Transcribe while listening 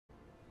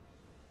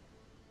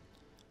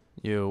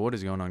Yo, what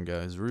is going on,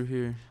 guys? Rue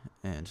here,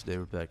 and today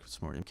we're back with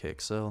some more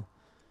MKXL.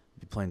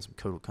 Be playing some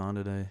Kotal Kahn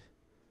today.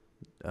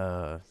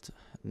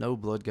 No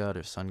Blood God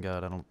or Sun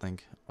God, I don't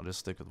think. I'll just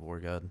stick with War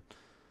God.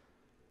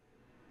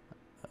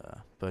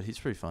 But he's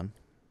pretty fun.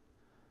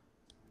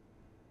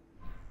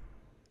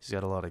 He's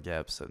got a lot of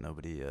gaps that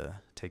nobody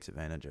takes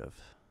advantage of.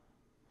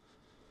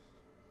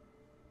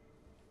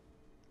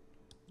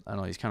 I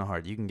don't know, he's kind of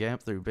hard. You can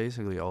gap through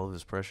basically all of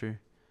his pressure,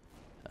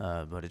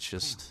 but it's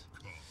just...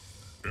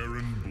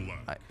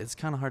 it's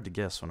kind of hard to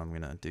guess when I'm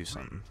going to do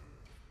something.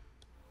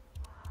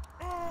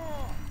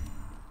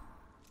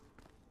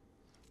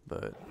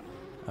 But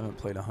I haven't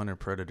played a Hunter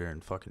Predator in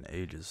fucking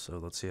ages, so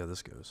let's see how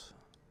this goes.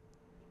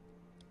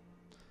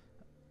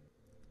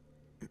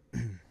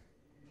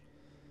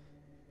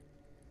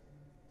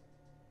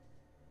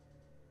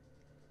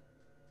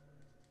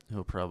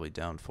 He'll probably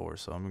down 4,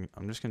 so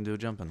I'm just going to do a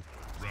jumping.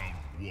 Round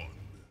 1.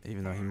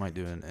 Even though he might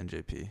do an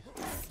NJP.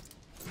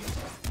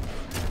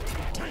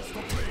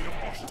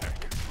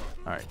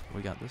 Alright,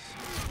 we got this.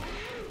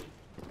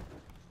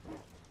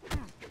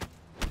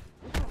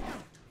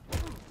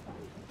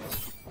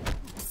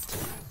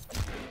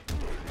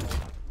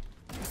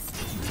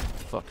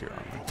 Fuck your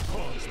armor.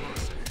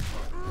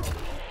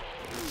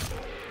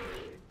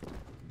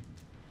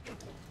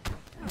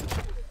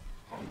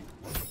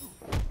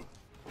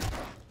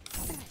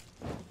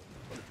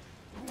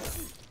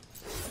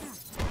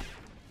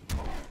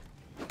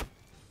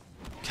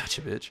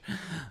 Gotcha, bitch.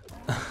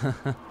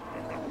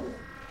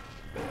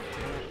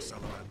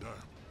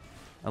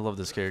 I love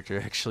this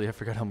character, actually. I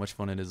forgot how much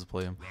fun it is to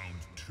play him. Round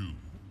 2.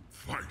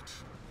 Fight.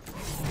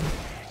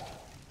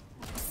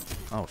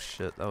 Oh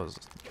shit, that was...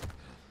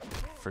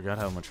 Forgot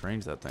how much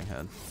range that thing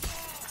had.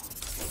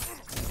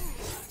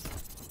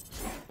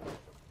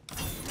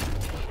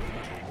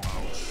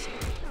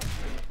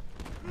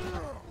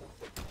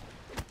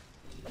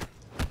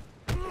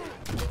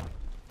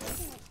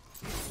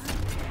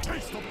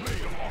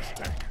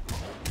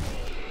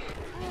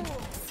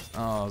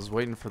 Oh, I was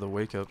waiting for the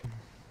wake up.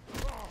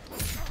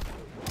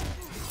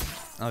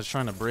 I was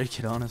trying to break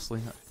it, honestly.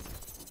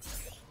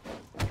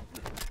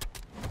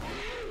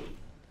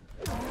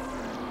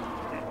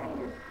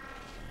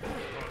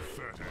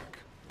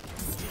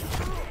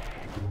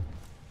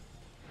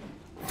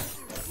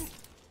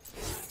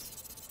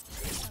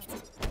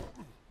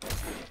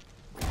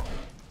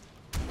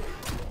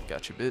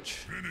 Gotcha,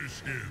 bitch.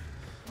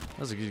 That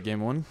was a good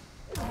game 1.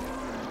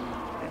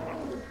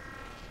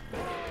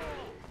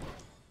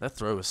 That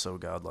throw is so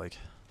godlike.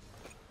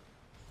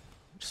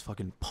 Just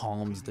fucking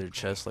palms their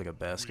chest like a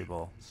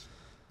basketball.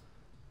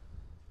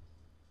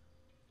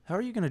 How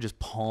are you gonna just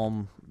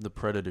palm the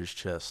Predator's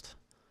chest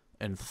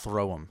and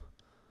throw him?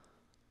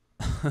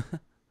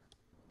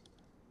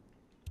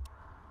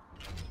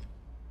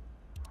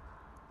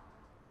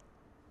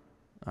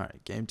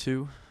 Alright, game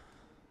 2.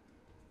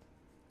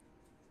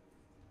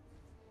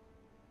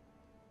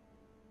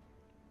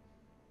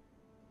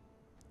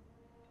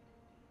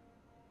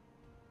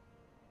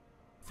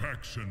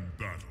 Faction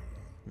battle.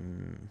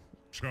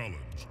 Challenge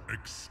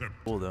accepted.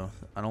 Cool though.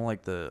 I don't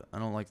like the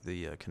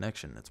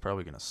connection. It's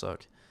probably gonna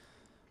suck.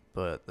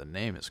 But the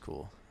name is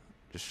cool.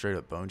 Just straight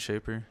up Bone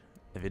Shaper.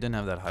 If he didn't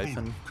have that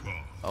hyphen.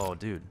 Oh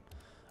dude.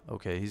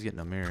 Okay, he's getting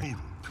a mirror. I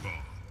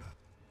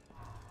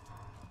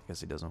guess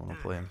he doesn't want to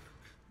play him.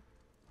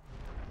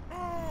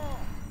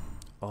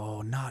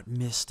 Oh, not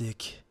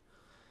Mystic.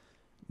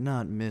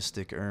 Not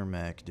Mystic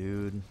Ermac,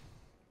 dude.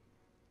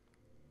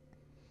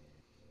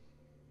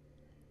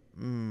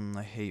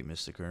 I hate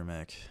Mystic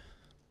Ermac.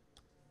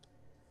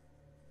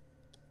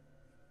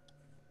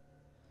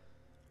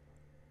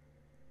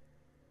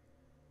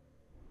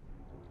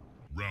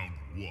 Round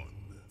 1.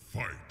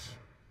 Fight.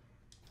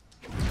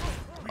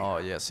 Oh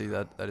yeah, see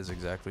that is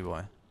exactly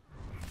why.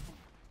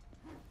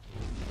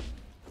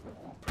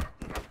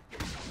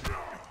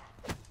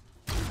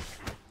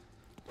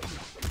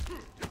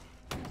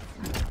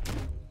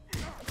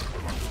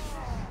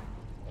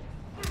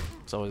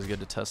 It's always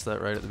good to test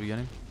that right at the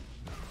beginning.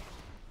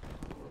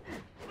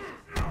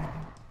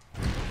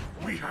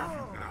 We have you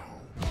now.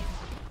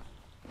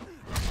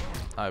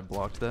 I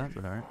blocked that,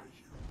 but alright.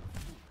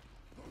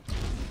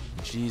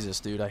 Jesus,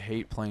 dude, I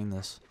hate playing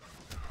this.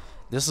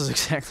 This is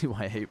exactly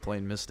why I hate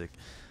playing Mystic.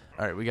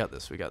 Alright, we got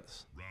this, we got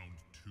this. Round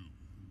 2.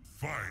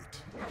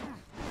 Fight.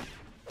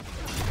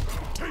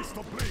 Taste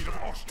the blade of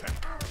Oshtek.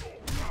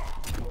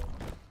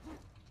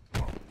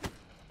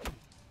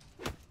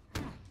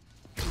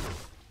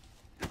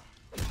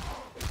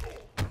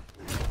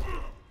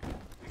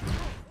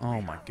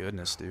 Oh my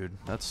goodness, dude.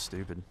 That's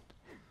stupid.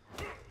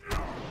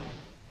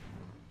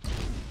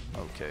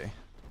 Okay.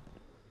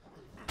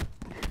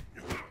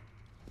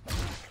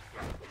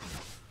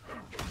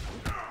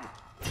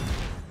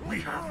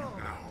 We have you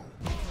now.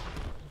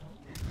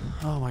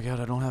 Oh my god,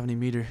 I don't have any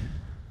meter.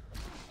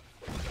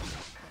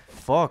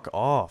 Fuck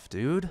off,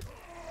 dude.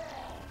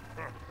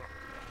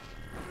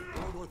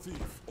 Our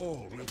thief,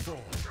 all will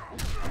fall.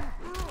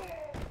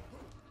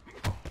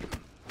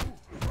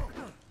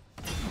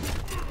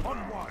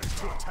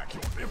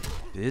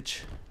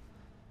 Bitch.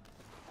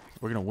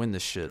 We're gonna win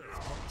this shit.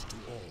 Comes to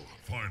all.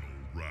 Final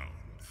round.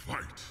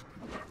 Fight.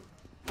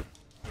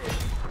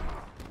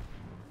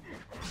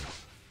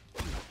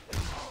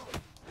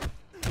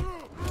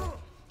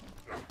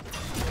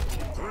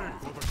 Pray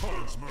for the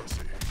Khan's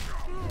mercy.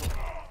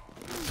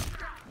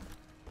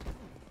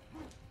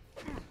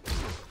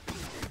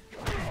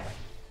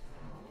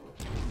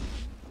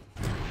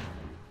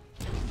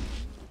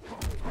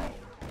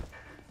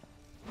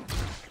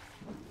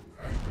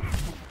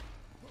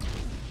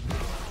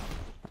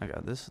 I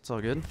got this. It's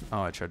all good.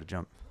 Oh, I tried to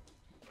jump.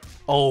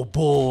 Oh,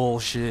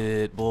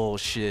 bullshit.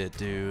 Bullshit,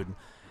 dude.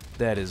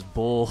 That is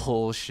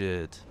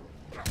bullshit.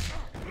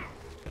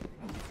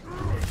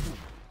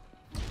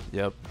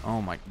 Yep. Oh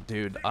my,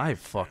 dude, I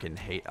fucking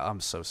hate, I'm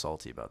so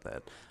salty about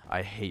that.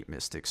 I hate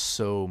Mystics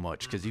so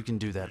much because you can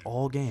do that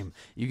all game.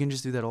 You can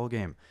just do that all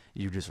game.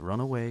 You just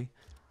run away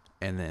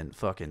and then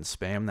fucking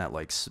spam that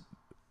like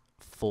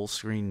full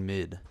screen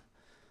mid.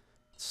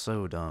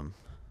 So dumb.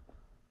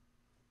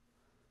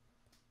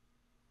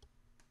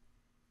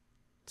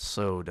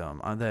 So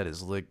dumb. That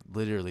is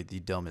literally the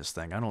dumbest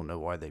thing. I don't know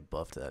why they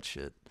buffed that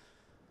shit.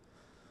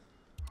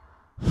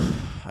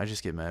 I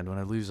just get mad when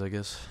I lose, I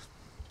guess.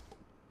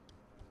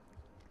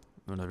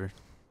 Whatever.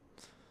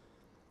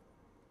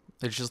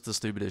 It's just the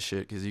stupidest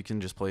shit because you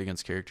can just play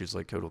against characters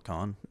like Kotal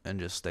Kahn and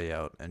just stay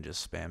out and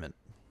just spam it.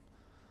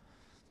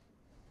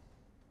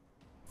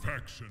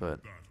 Faction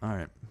But, battle.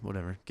 alright,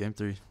 whatever. Game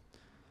 3.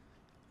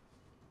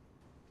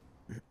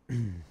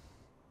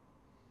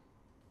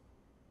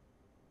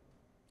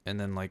 And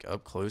then, like,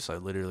 up close, I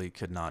literally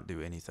could not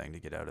do anything to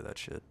get out of that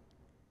shit.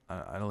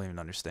 I don't even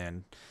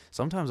understand.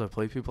 Sometimes I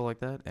play people like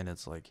that, and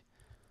it's like,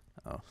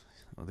 oh,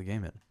 well, the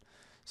game hit.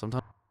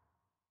 Sometimes,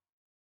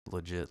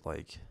 legit,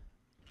 like,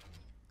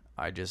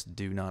 I just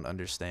do not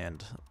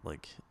understand,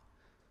 like,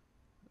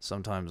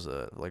 sometimes,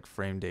 like,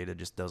 frame data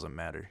just doesn't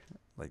matter.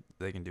 Like,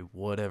 they can do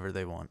whatever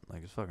they want.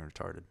 Like, it's fucking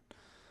retarded.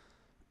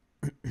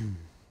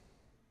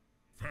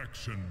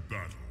 Faction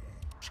battle.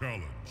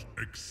 Challenge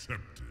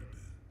accepted.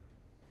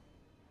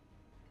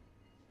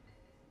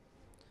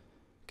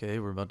 Okay,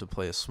 we're about to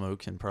play a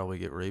smoke and probably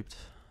get raped.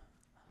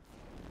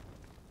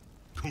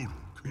 Kotal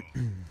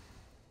Kahn.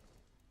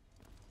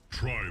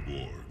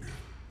 Triborg.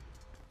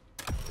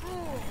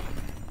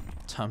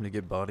 Time to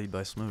get bodied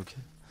by smoke.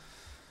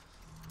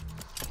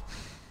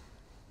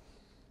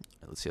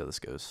 Let's see how this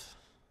goes.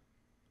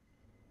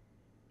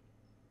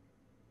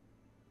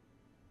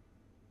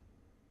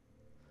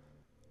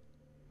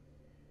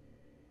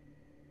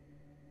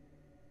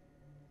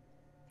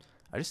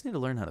 I just need to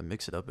learn how to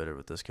mix it up better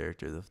with this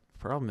character. The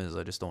problem is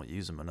I just don't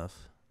use him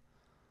enough.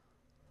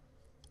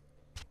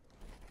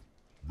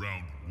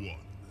 Round 1.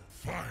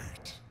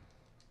 Fight.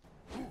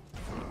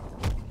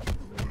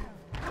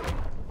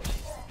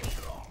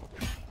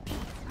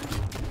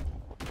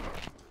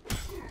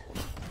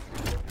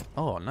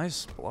 Oh,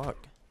 nice block.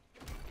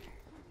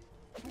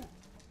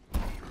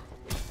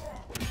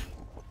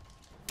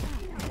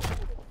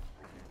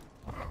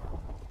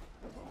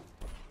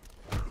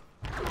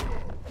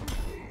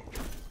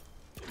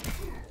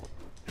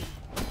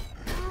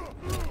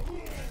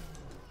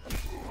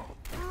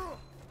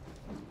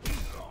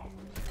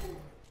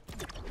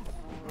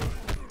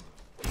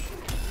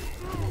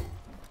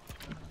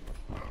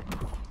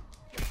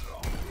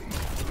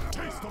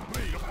 Taste the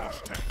blade of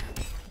Oshtek.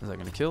 Is that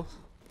gonna kill?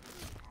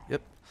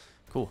 Yep.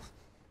 Cool.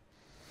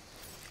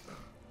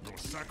 Your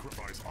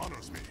sacrifice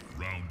honors me.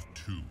 Round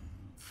 2.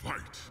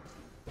 Fight.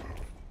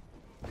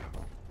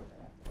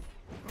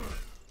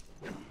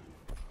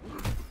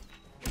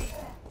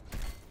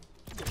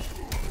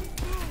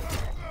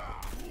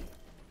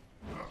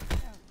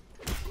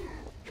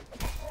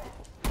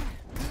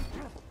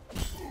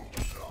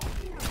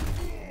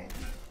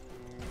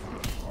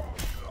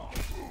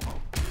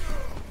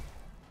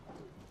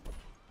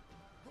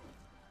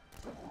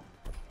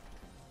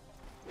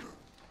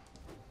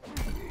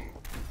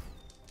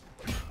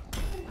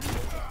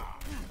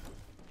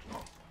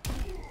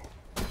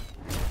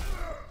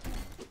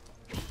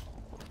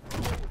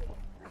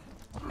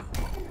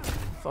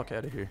 Fuck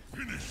out of here.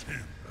 Finish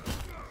him.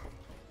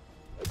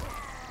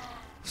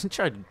 He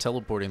tried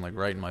teleporting like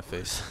right in my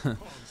face. Khan's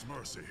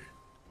mercy.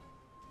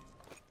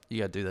 You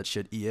gotta do that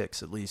shit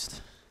EX at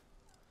least.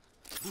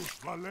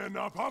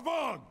 Galena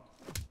Pavan.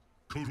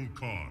 Kotal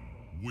Kahn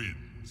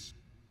wins.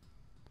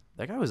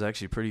 That guy was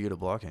actually pretty good at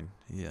blocking.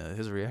 Yeah,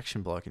 his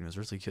reaction blocking was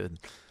really good.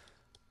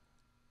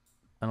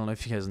 I don't know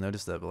if you guys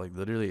noticed that, but like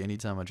literally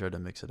anytime I tried to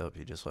mix it up,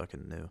 he just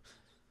fucking knew.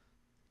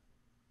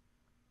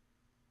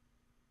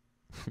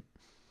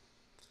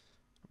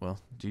 Well,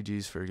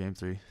 GG's for game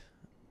 3.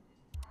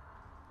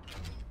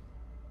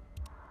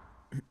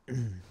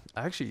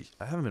 I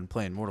haven't been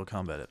playing Mortal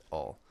Kombat at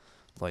all.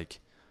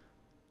 Like,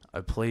 I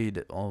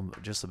played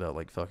just about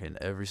like fucking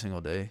every single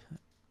day,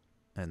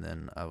 and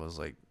then I was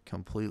like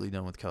completely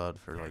done with COD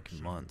for like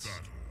months.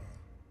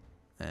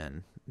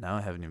 And now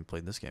I haven't even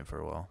played this game for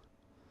a while.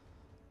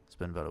 It's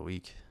been about a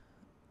week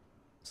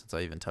since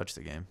I even touched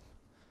the game.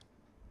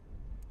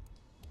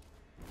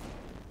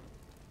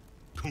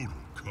 Kotal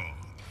Kahn.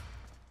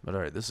 But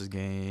alright, this is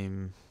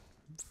game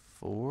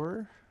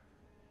 4.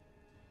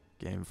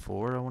 Game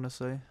 4, I want to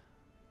say.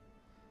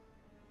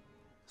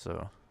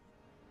 So,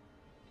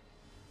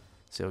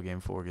 see how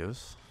game 4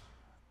 goes.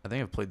 I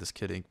think I've played this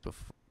kid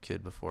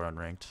before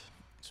unranked.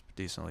 He's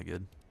decently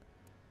good.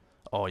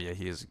 Oh yeah,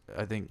 he is.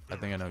 I think I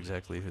know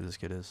exactly who this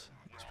kid is.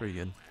 He's pretty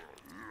good.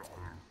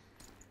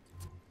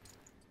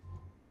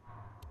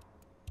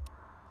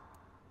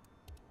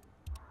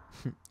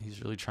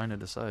 He's really trying to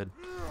decide.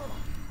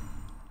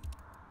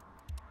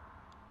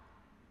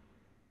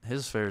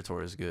 His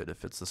Ferritor is good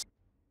if it's the.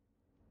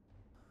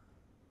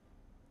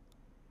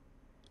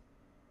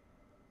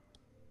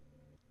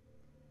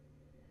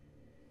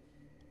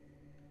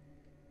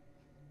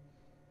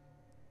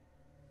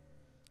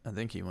 I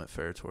think he went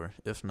Ferritor.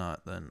 If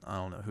not, then I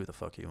don't know who the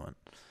fuck he went.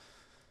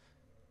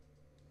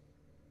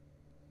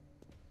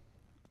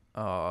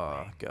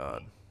 Oh,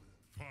 God.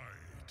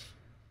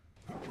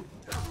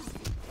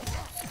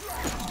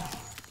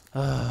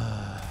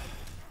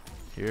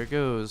 Here it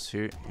goes.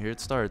 Here it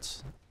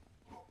starts.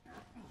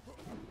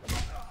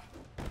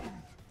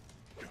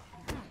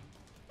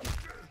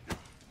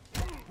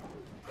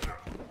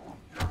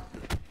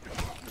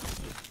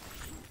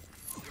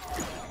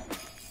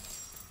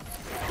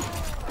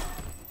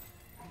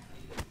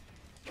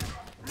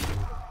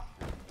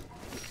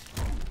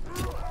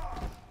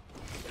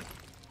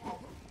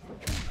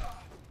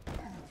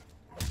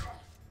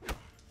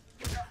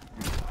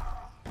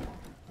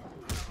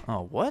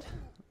 Oh, what?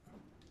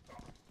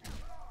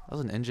 That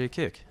was an NJ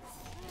kick.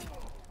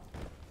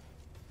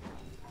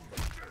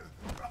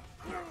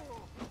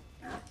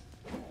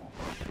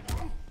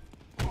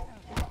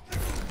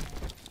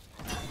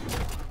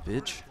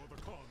 Bitch.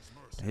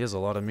 He has a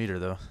lot of meter,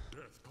 though.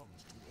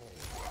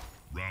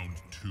 Round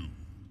 2,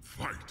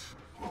 fight.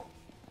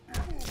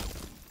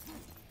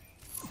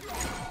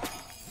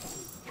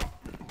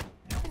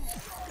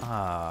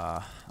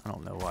 I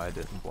don't know why I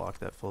didn't block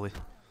that fully.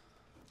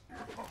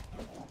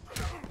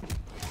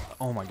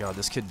 Oh my god,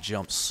 this kid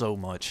jumps so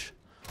much.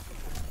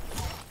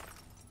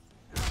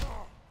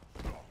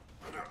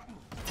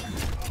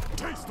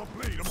 Taste the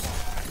blade of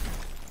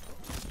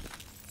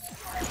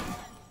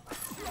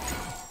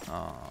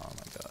Oh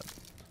my god.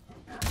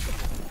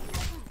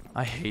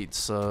 I hate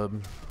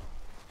sub.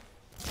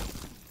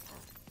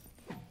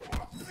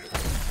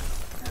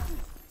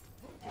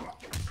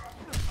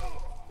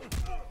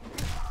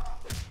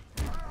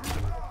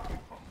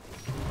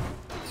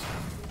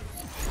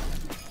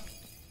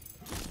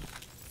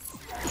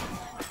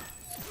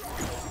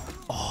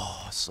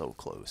 So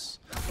close.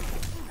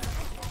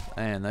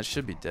 Man, that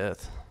should be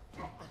death.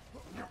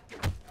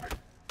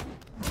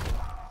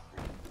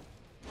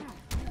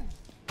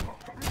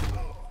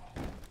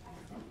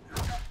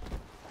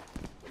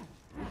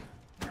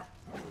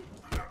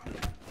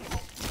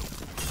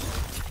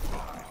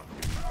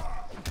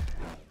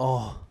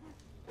 Oh.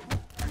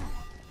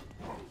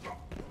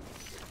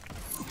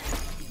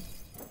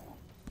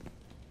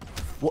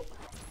 What?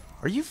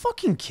 Are you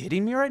fucking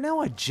kidding me right now?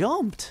 I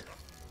jumped.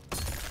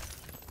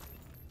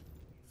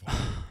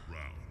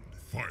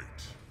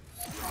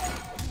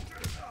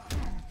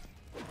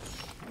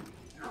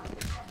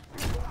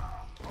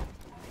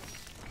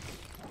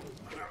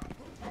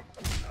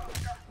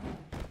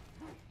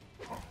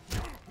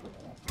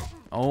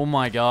 Oh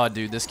my god,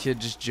 dude, this kid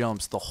just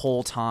jumps the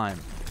whole time.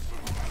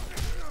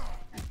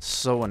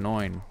 So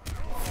annoying.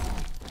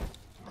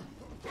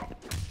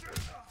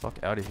 Fuck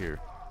out of here.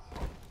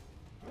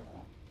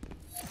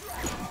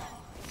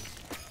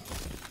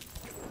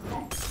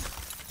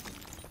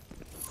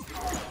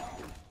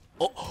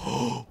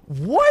 Oh,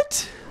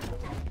 what?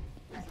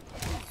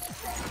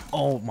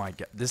 Oh my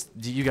god, this,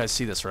 do you guys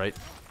see this, right?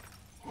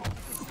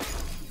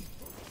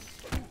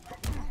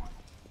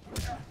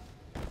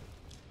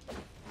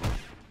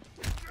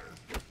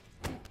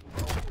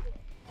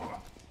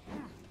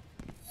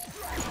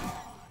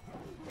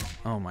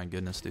 Oh my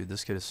goodness, dude,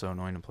 this kid is so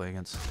annoying to play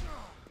against.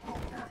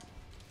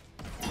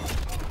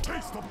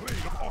 Taste the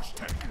blade of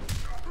Oshtek.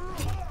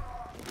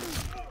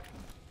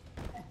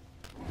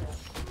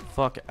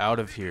 Fuck out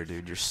of here,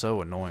 dude. You're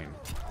so annoying.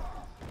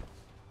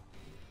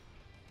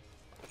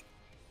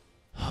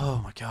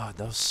 Oh my god,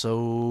 that was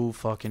so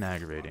fucking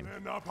aggravating.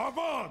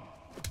 Kotal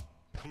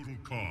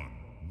Kahn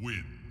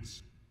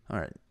wins.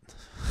 Alright.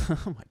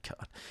 Oh my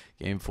god.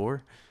 Game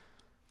 4?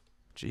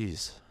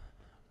 Jeez.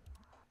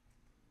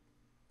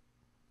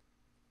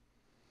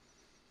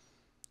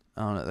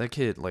 I don't know, that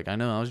kid, like, I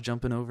know I was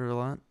jumping over a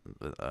lot,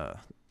 but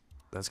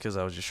that's because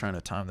I was just trying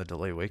to time the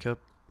delay wake up.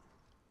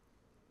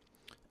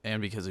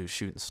 And because he was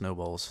shooting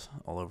snowballs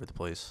all over the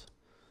place.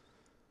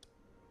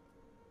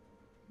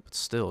 But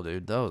still,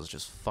 dude, that was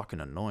just fucking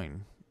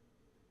annoying.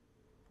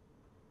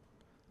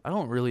 I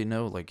don't really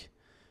know, like,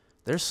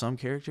 there's some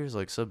characters,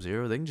 like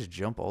Sub-Zero, they can just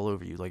jump all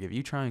over you. Like, if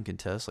you try and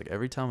contest, like,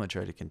 every time I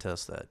try to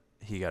contest that,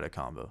 he got a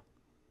combo.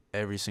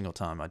 Every single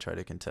time I try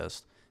to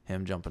contest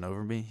him jumping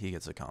over me, he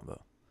gets a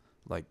combo.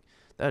 Like,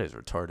 that is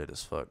retarded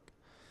as fuck.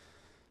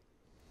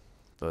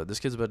 But this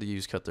kid's about to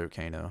use Cutthroat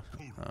Kano.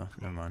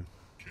 Never mind.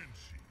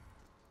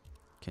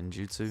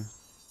 Kenjutsu.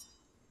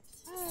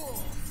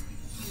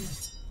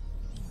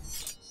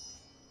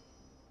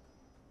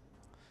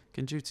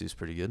 Genjutsu's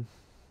pretty good.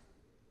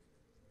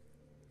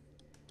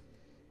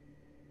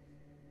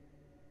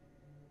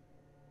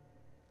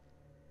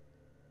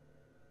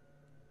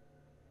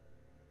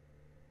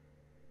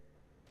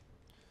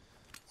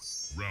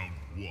 Round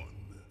 1,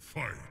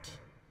 fight.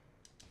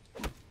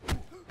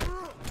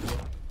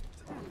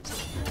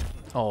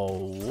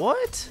 Oh,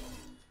 what?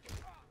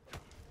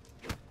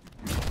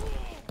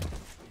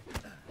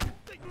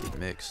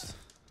 Mixed.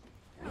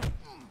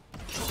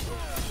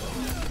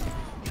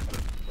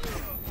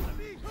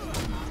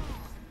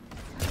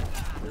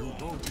 You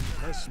don't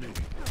impress me.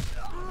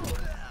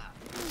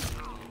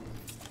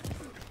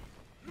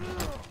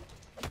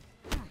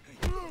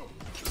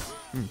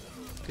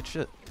 Good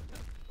shit.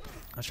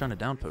 I was trying to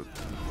down poke.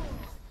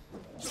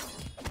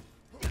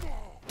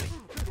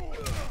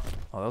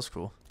 Oh, that was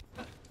cool.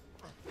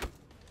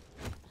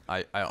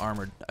 I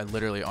armored. I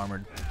literally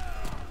armored.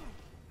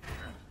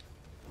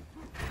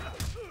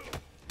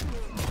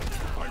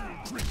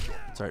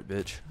 It's alright,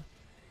 bitch.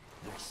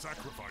 Your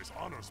sacrifice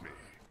honors me.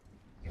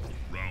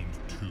 Round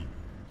 2,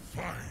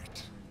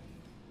 fight.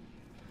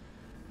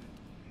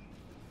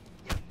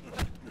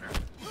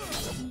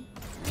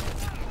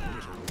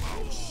 Little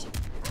mouse.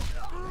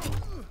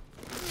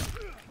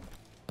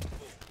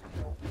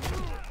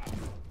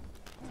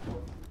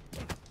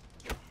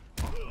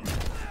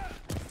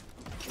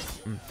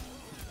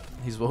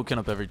 He's woken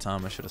up every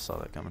time. I should have saw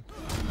that coming.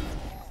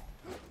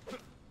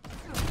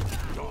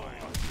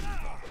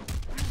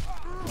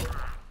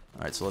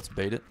 Alright, so let's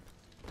bait it.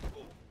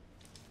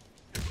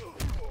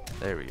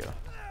 There we go.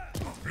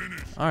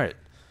 Alright,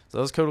 so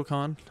that was Kotal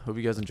Kahn. Hope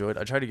you guys enjoyed.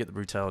 I tried to get the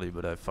brutality,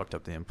 but I fucked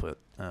up the input.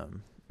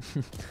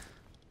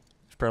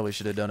 Probably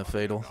should have done a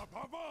fatal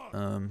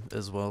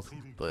as well.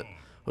 But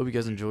hope you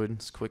guys enjoyed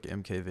this quick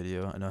MK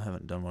video. I know I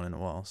haven't done one in a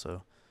while,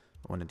 so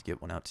I wanted to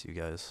get one out to you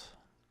guys.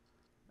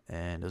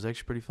 And it was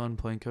actually pretty fun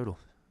playing Kotal.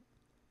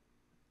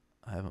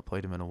 I haven't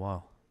played him in a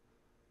while.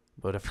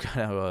 But I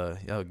forgot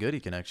how good he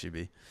can actually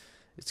be.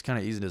 It's kind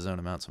of easy to zone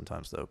him out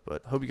sometimes, though.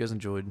 But hope you guys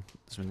enjoyed.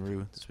 This has been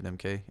Rue. This has been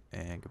MK.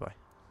 And goodbye.